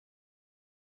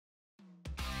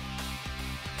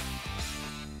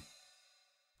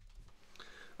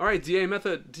All right, DI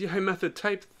method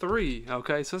type 3.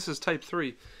 Okay, so this is type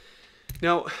 3.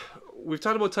 Now, we've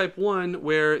talked about type 1,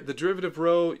 where the derivative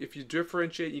row, if you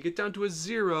differentiate, you get down to a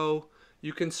 0,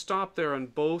 you can stop there on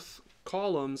both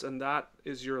columns, and that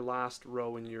is your last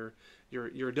row, and you're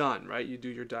done, right? You do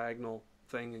your diagonal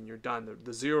thing, and you're done.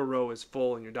 The 0 row is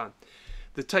full, and you're done.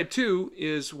 The type 2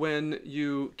 is when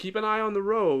you keep an eye on the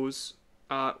rows,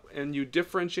 and you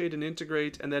differentiate and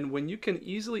integrate, and then when you can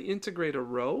easily integrate a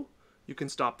row, you can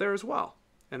stop there as well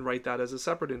and write that as a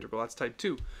separate integral. That's type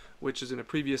 2, which is in a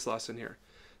previous lesson here.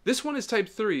 This one is type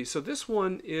 3. So this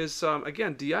one is,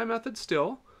 again, DI method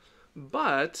still,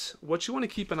 but what you want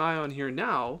to keep an eye on here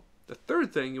now, the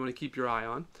third thing you want to keep your eye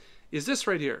on, is this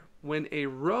right here. When a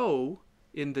row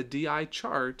in the DI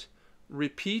chart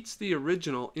repeats the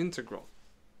original integral.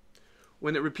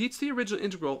 When it repeats the original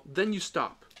integral, then you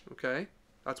stop, okay?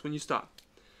 That's when you stop.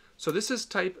 So this is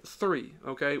type 3,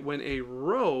 okay? When a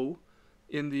row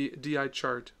in the DI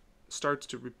chart starts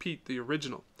to repeat the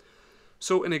original.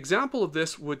 So an example of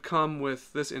this would come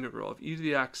with this integral of e to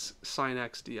the x sine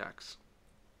x dx.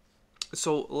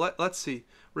 So let's see.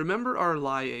 Remember our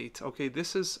Lie8. Okay,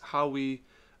 this is how we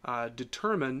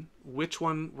determine which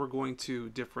one we're going to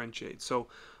differentiate. So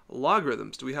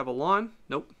logarithms. Do we have a ln?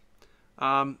 Nope.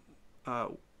 What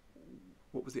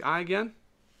was the I again?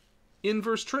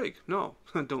 Inverse trig. No,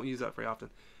 don't use that very often.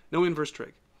 No inverse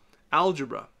trig.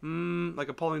 Algebra. Like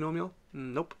a polynomial?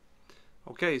 Nope.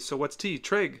 Okay, so what's t?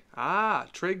 Trig. Ah,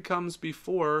 trig comes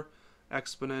before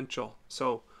exponential.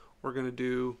 So we're gonna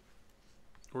do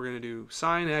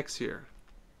sine x here,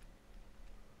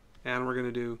 and we're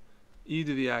gonna do e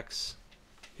to the x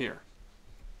here.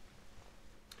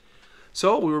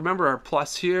 So we remember our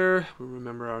plus here, we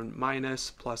remember our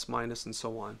minus, plus, minus, and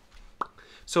so on.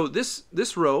 So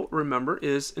this row, remember,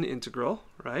 is an integral,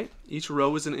 right? Each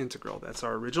row is an integral. That's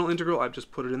our original integral. I've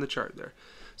just put it in the chart there.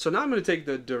 So now I'm going to take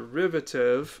the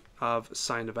derivative of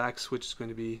sine of x, which is going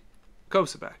to be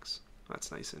cos of x.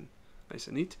 That's nice and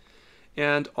neat.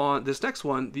 And on this next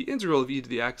one, the integral of e to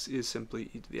the x is simply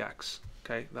e to the x.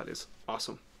 Okay, that is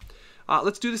awesome.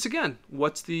 Let's do this again.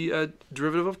 What's the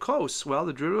derivative of cos? Well,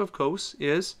 the derivative of cos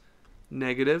is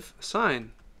negative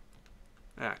sine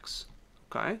x.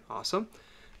 Okay, awesome.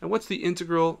 And what's the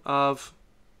integral of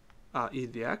e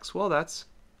to the x? Well, that's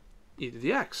e to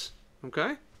the x.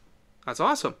 Okay, that's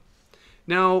awesome.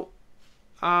 Now,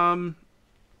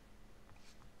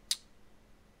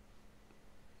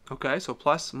 okay, so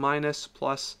plus, minus,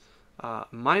 plus,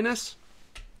 minus.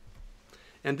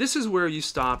 And this is where you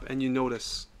stop and you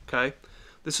notice, okay?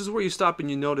 This is where you stop and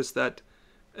you notice that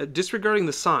disregarding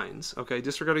the signs, okay,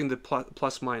 disregarding the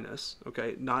plus, minus,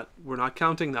 okay, we're not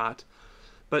counting that.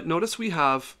 But notice we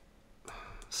have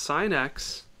sine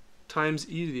x times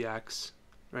e to the x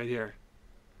right here.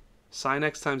 Sine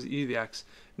x times e to the x.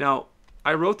 Now,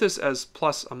 I wrote this as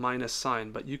plus a minus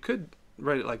sign, but you could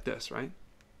write it like this, right?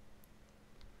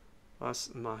 Plus,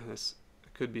 minus,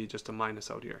 it could be just a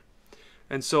minus out here.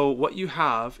 And so what you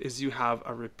have is you have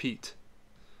a repeat.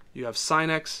 You have sine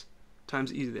x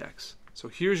times e to the x. So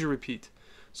here's your repeat.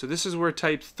 So this is where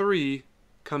type 3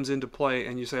 comes into play,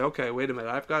 and you say, okay, wait a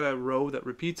minute, I've got a row that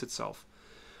repeats itself.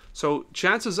 So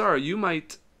chances are you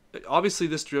might, obviously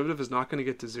this derivative is not going to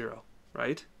get to 0,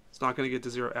 right? It's not going to get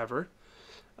to 0 ever.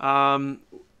 You're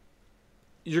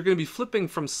going to be flipping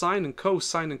from sine and cos,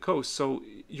 so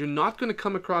you're not going to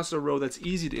come across a row that's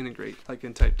easy to integrate, like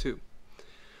in type 2.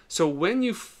 So when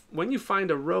you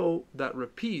find a row that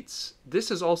repeats,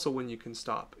 this is also when you can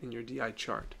stop in your DI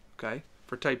chart, okay?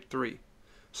 For type 3,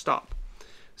 stop.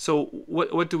 So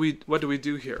what do we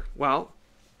do here? Well,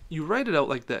 you write it out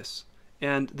like this,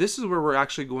 and this is where we're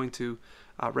actually going to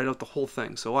write out the whole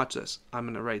thing. So watch this. I'm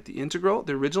going to write the integral,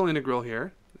 the original integral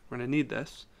here. We're going to need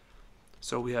this.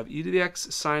 So we have e to the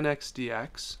x sine x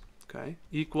dx, okay,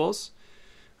 equals.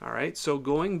 All right, so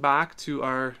going back to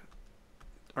our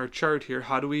chart here,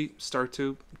 how do we start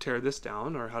to tear this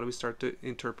down, or how do we start to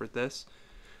interpret this?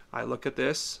 I look at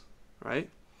this,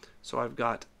 right? So I've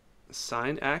got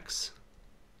sine x.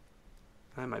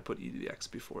 I might put e to the x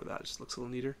before that. It just looks a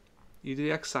little neater. E to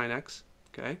the x sine x,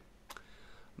 okay,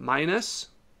 minus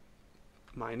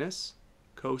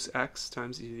cos x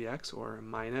times e to the x, or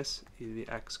minus e to the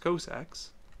x cos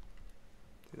x.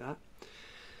 Do that.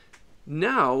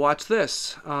 Now watch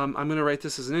this. I'm going to write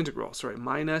this as an integral. Sorry,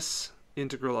 minus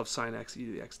integral of sine x e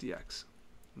to the x dx.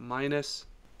 Minus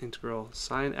integral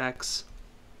sine x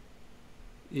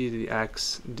e to the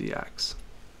x dx.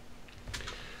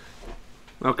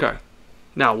 Okay.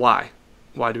 Now why?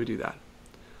 Why do we do that?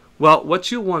 Well, what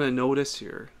you'll want to notice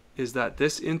here is that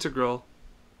this integral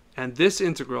and this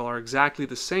integral are exactly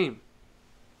the same.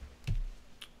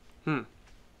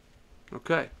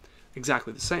 Okay,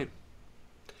 exactly the same.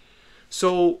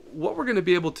 So what we're going to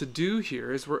be able to do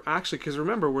here is we're actually, because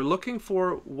remember, we're looking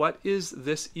for what is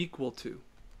this equal to.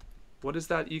 What is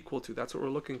that equal to? That's what we're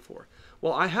looking for.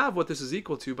 Well, I have what this is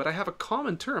equal to, but I have a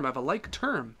common term. I have a like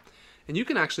term. And you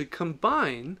can actually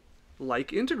combine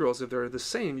like integrals. If they're the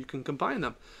same, you can combine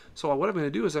them. So what I'm going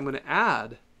to do is I'm going to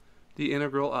add the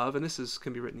integral of, and this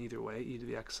can be written either way, e to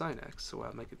the x sine x, so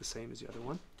I'll make it the same as the other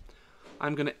one.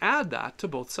 I'm going to add that to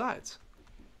both sides.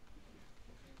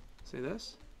 See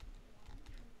this?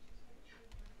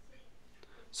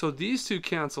 So these two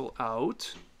cancel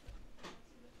out.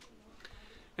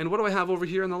 And what do I have over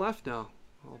here on the left now?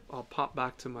 I'll pop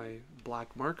back to my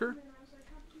black marker.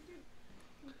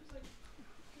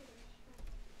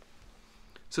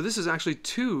 So this is actually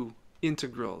two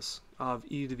integrals of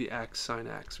e to the x sine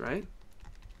x, right?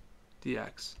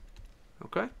 dx.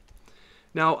 Okay?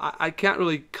 Now, I can't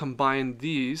really combine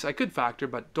these. I could factor,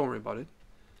 but don't worry about it.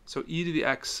 So e to the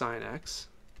x sine x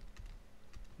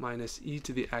minus e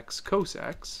to the x cos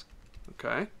x.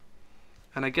 Okay?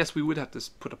 And I guess we would have to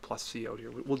put a plus c out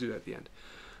here. We'll do that at the end.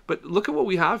 But look at what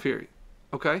we have here.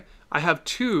 Okay? I have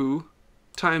 2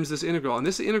 times this integral. And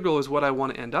this integral is what I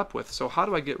want to end up with. So how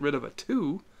do I get rid of a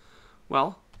 2?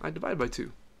 Well, I divide by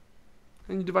 2.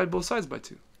 And you divide both sides by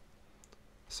 2.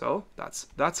 So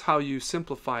that's how you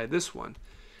simplify this one.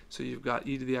 So you've got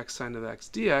e to the x sine of x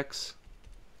dx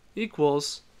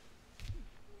equals,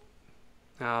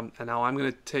 and now I'm going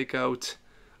to take out,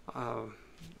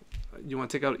 you want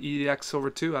to take out e to the x over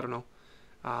 2? I don't know.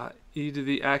 E to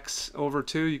the x over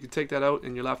 2, you can take that out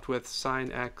and you're left with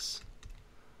sine x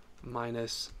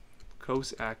minus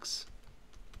cos x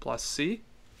plus c.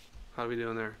 How are we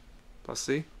doing there? Plus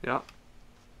c? Yeah.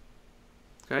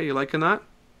 Okay, you liking that?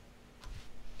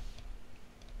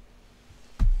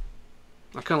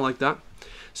 I kind of like that.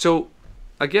 So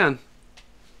again,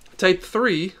 type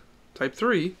 3,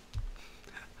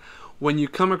 when you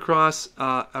come across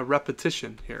a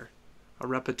repetition here, a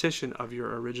repetition of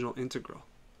your original integral,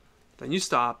 then you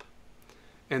stop,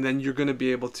 and then you're going to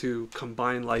be able to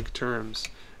combine like terms,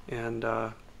 and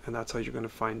that's how you're going to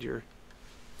find your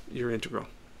integral.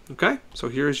 Okay, so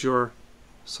here's your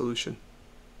solution.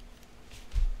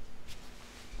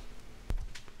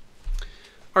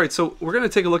 All right, so we're going to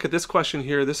take a look at this question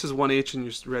here. This is 1H in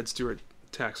your Red Stewart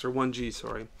text, or 1G,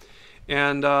 sorry.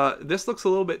 And this looks a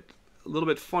little bit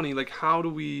funny. Like, how do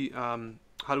we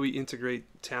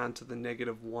integrate tan to the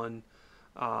negative 1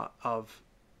 of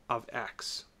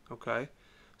x? Okay,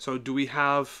 so do we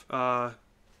have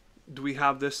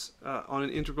this on an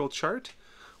integral chart?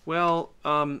 Well,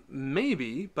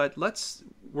 maybe, but let's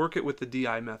work it with the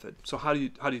DI method. So how do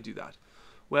you do that?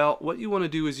 Well, what you want to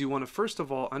do is you want to first of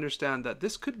all understand that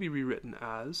this could be rewritten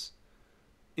as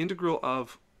integral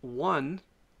of 1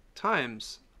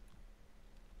 times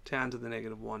tan to the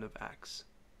negative 1 of x.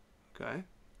 Okay?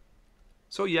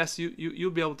 So yes,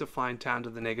 you'll be able to find tan to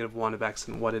the negative 1 of x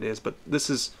and what it is, but this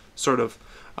is sort of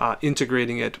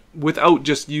integrating it without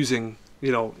just using,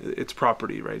 you know, its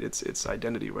property, right? Its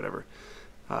identity or whatever.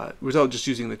 Without just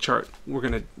using the chart. We're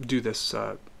going to do this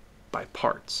by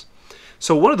parts.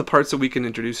 So one of the parts that we can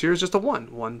introduce here is just a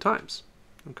 1 times.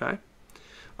 Okay.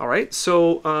 All right.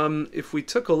 So if we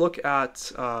took a look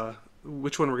at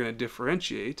which one we're going to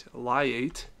differentiate,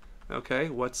 liate. Okay.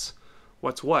 What's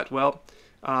what? Well,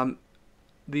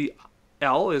 the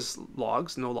L is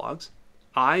logs, no logs.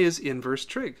 I is inverse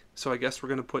trig. So I guess we're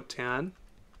going to put tan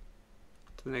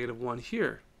to the negative 1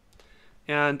 here.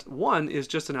 And 1 is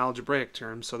just an algebraic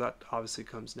term, so that obviously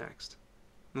comes next.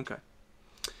 Okay.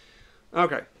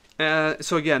 Okay.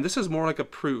 So again, this is more like a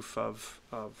proof of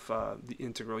the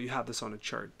integral. You have this on a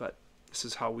chart, but this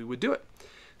is how we would do it.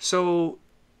 So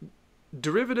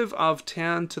derivative of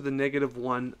tan to the negative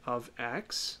 1 of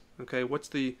x. Okay, what's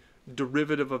the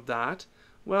derivative of that?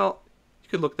 Well, you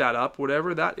could look that up.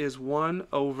 Whatever, that is 1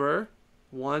 over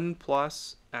 1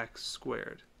 plus x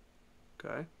squared.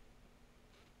 Okay.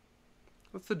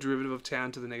 What's the derivative of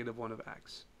tan to the negative 1 of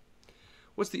x?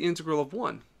 What's the integral of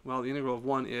 1? Well, the integral of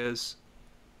 1 is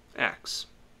x.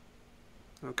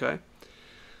 Okay,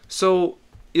 so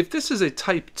if this is a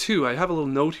type 2, I have a little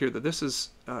note here that this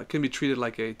is can be treated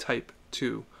like a type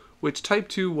 2, which type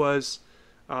 2 was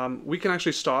we can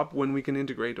actually stop when we can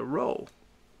integrate a row.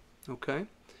 Okay,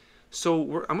 so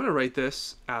I'm going to write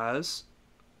this as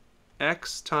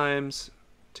x times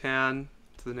tan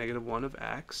to the negative 1 of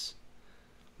x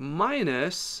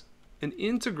minus an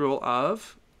integral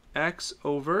of x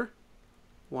over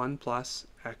 1 plus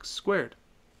x squared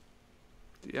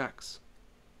dx.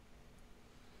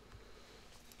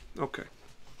 Okay,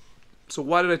 So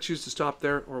why did I choose to stop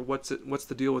there, or what's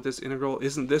the deal with this integral?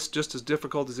 Isn't this just as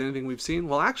difficult as anything we've seen?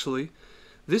 Well, actually,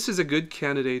 this is a good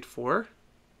candidate for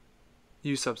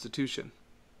u substitution,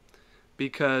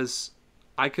 because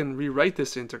I can rewrite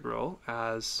this integral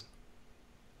as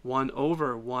 1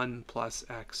 over 1 plus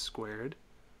x squared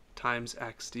times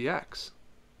x dx.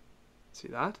 See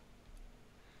that?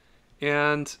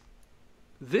 And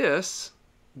this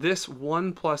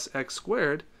 1 plus x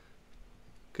squared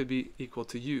could be equal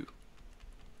to u.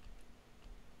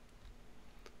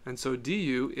 And so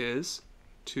du is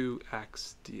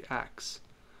 2x dx,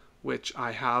 which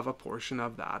I have a portion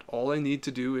of that. All I need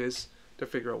to do is to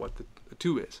figure out what the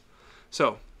 2 is.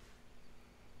 So,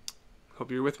 hope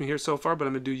you're with me here so far, but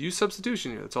I'm going to do u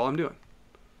substitution here. That's all I'm doing.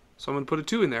 So I'm going to put a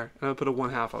 2 in there, and I'm going to put a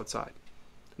 1/2 outside.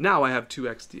 Now I have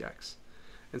 2x dx.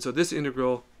 And so this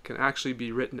integral can actually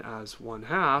be written as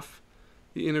 1/2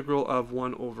 the integral of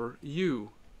 1 over u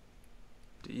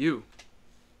du.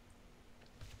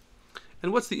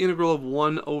 And what's the integral of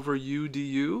 1 over u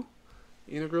du?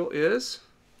 The integral is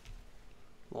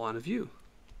ln of u.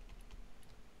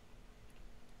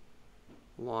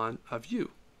 Ln of u.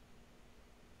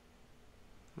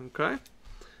 Okay?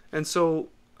 And so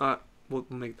we'll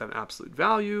make that an absolute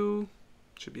value.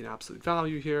 Should be an absolute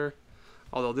value here.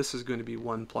 Although this is going to be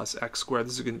 1 plus x squared.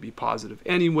 This is going to be positive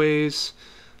anyways,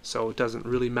 so it doesn't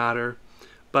really matter.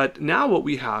 But now what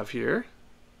we have here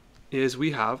is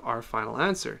we have our final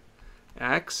answer.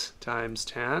 X times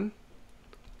tan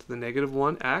to the negative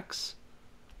 1x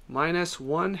minus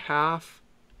 1/2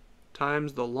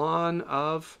 times the ln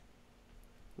of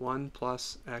 1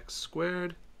 plus x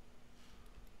squared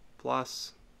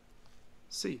plus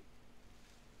c.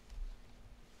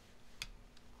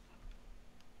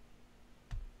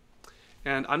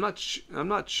 And I'm not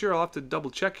sure. I'll have to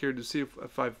double check here to see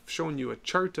if I've shown you a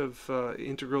chart of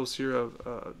integrals here.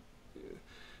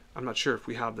 I'm not sure if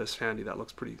we have this handy. That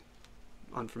looks pretty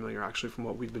unfamiliar actually from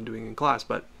what we've been doing in class.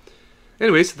 But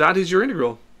anyways, that is your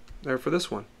integral there for this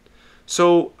one.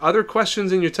 So other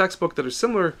questions in your textbook that are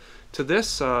similar to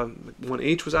this,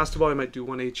 1h was asked about. I might do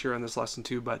 1h here on this lesson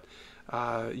too, but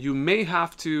you may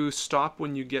have to stop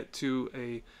when you get to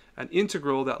an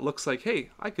integral that looks like, hey,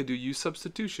 I could do u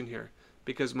substitution here,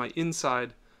 because my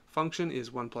inside function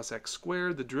is 1 plus x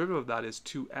squared. The derivative of that is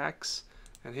 2x,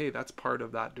 and hey, that's part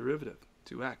of that derivative,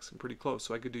 2x. I'm pretty close,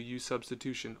 so I could do u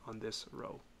substitution on this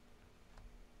row.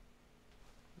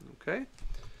 Okay,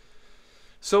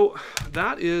 so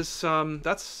that is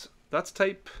that's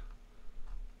type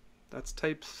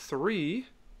 3,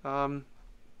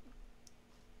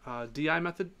 DI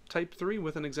method type 3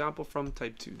 with an example from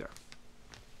type 2 there.